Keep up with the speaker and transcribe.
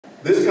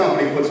This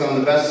company puts on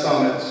the best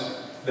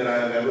summits that I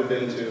have ever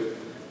been to.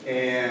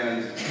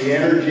 And the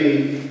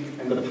energy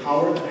and the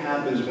power that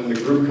happens when the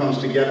group comes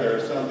together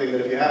is something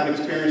that if you haven't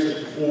experienced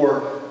this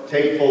before,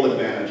 take full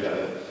advantage of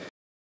it.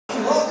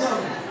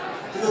 Welcome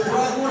to the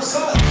ThriveMore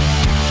Summit.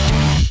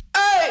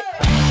 Hey!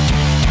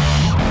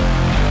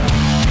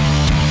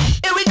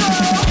 Here we go!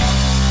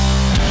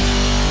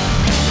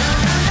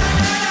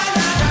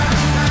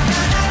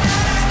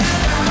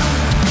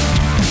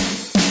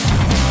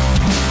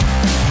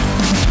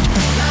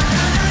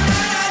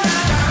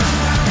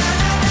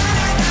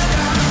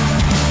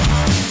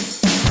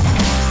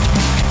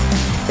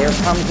 There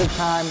comes a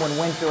time when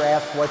winter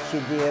asks what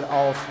you did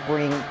all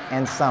spring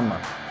and summer.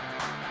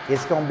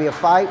 It's going to be a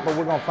fight, but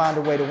we're going to find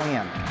a way to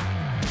win.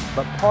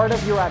 But part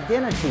of your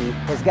identity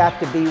has got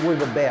to be we're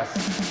the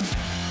best.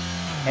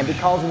 And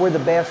because we're the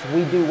best,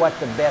 we do what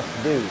the best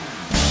do.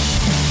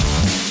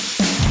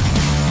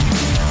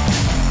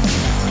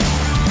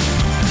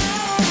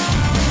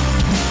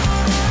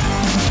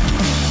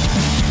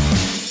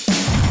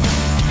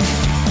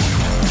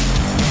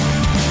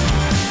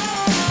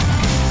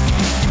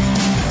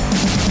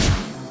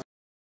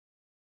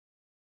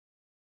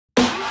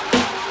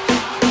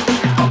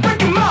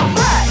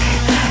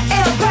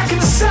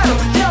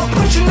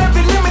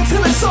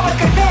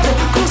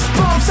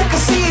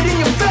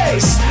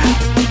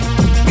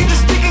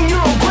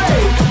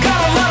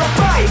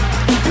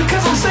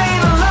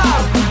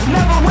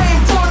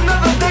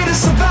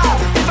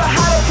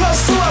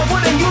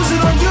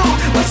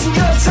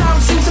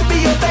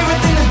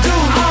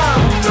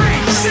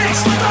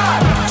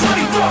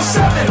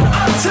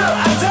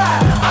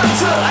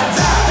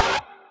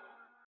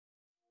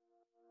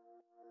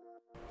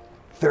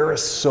 There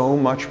is so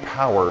much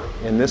power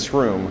in this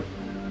room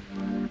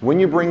when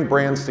you bring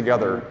brands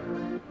together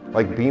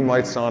like Beam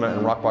Light Sauna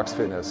and RockBox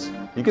Fitness.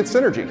 You get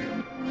synergy.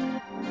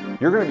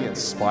 You're going to be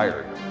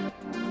inspired.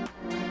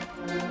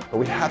 But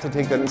we have to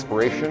take that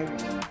inspiration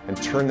and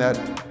turn that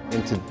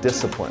into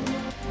discipline.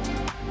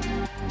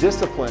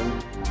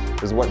 Discipline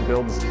is what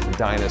builds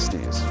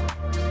dynasties.